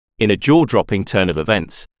In a jaw-dropping turn of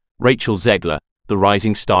events, Rachel Zegler, the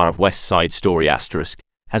rising star of West Side Story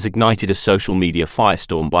 *, has ignited a social media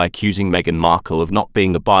firestorm by accusing Meghan Markle of not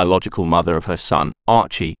being the biological mother of her son,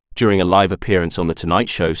 Archie, during a live appearance on The Tonight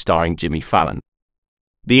Show starring Jimmy Fallon.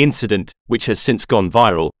 The incident, which has since gone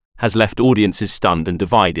viral, has left audiences stunned and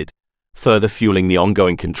divided, further fueling the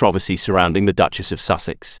ongoing controversy surrounding the Duchess of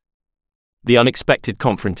Sussex. The unexpected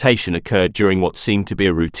confrontation occurred during what seemed to be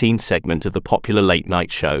a routine segment of the popular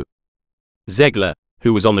late-night show. Zegler,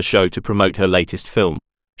 who was on the show to promote her latest film,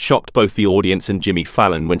 shocked both the audience and Jimmy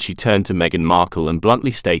Fallon when she turned to Meghan Markle and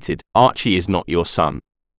bluntly stated, "Archie is not your son."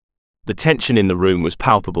 The tension in the room was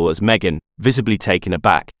palpable as Meghan, visibly taken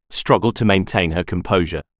aback, struggled to maintain her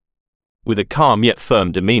composure. With a calm yet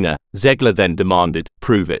firm demeanor, Zegler then demanded,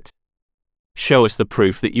 "Prove it. Show us the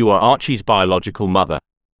proof that you are Archie's biological mother."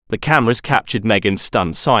 The cameras captured Meghan's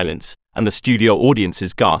stunned silence, and the studio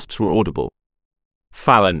audience's gasps were audible.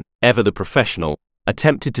 Fallon, ever the professional,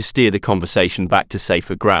 attempted to steer the conversation back to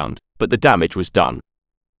safer ground, but the damage was done.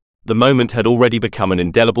 The moment had already become an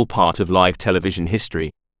indelible part of live television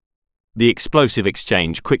history. The explosive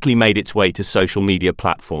exchange quickly made its way to social media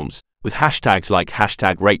platforms, with hashtags like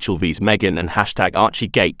 #RachelVsMeghan and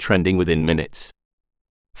 #ArchieGate trending within minutes.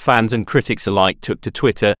 Fans and critics alike took to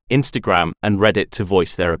Twitter, Instagram, and Reddit to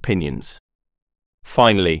voice their opinions.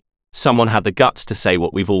 "Finally, someone had the guts to say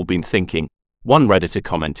what we've all been thinking," one Redditor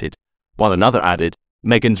commented, while another added,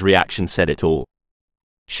 "Meghan's reaction said it all.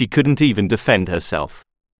 She couldn't even defend herself."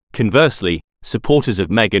 Conversely, supporters of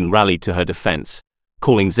Meghan rallied to her defense,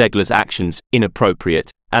 calling Zegler's actions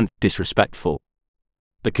inappropriate and disrespectful.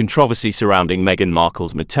 The controversy surrounding Meghan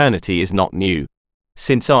Markle's maternity is not new.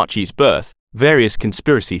 Since Archie's birth, various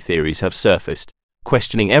conspiracy theories have surfaced,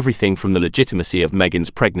 questioning everything from the legitimacy of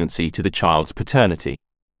Meghan's pregnancy to the child's paternity.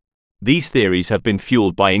 These theories have been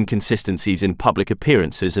fueled by inconsistencies in public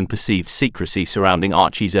appearances and perceived secrecy surrounding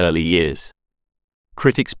Archie's early years.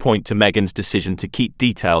 Critics point to Meghan's decision to keep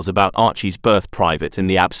details about Archie's birth private and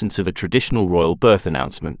the absence of a traditional royal birth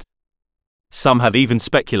announcement. Some have even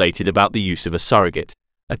speculated about the use of a surrogate,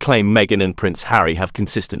 a claim Meghan and Prince Harry have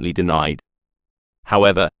consistently denied.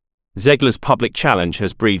 However, Zegler's public challenge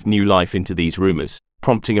has breathed new life into these rumors,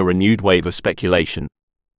 prompting a renewed wave of speculation.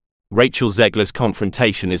 Rachel Zegler's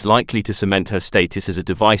confrontation is likely to cement her status as a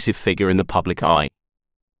divisive figure in the public eye.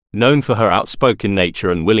 Known for her outspoken nature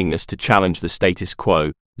and willingness to challenge the status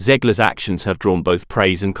quo, Zegler's actions have drawn both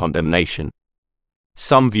praise and condemnation.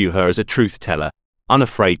 Some view her as a truth-teller,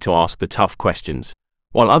 unafraid to ask the tough questions,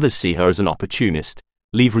 while others see her as an opportunist,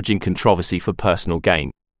 leveraging controversy for personal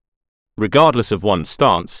gain. Regardless of one's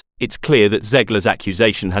stance, it's clear that Zegler's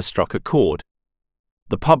accusation has struck a chord.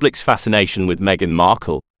 The public's fascination with Meghan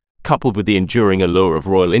Markle, coupled with the enduring allure of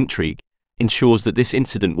royal intrigue, ensures that this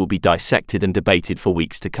incident will be dissected and debated for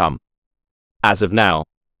weeks to come. As of now,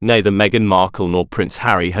 neither Meghan Markle nor Prince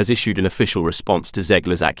Harry has issued an official response to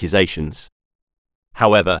Zegler's accusations.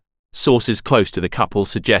 However, sources close to the couple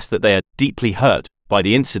suggest that they are deeply hurt by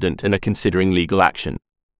the incident and are considering legal action.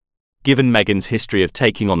 Given Meghan's history of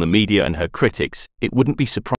taking on the media and her critics, it wouldn't be surprising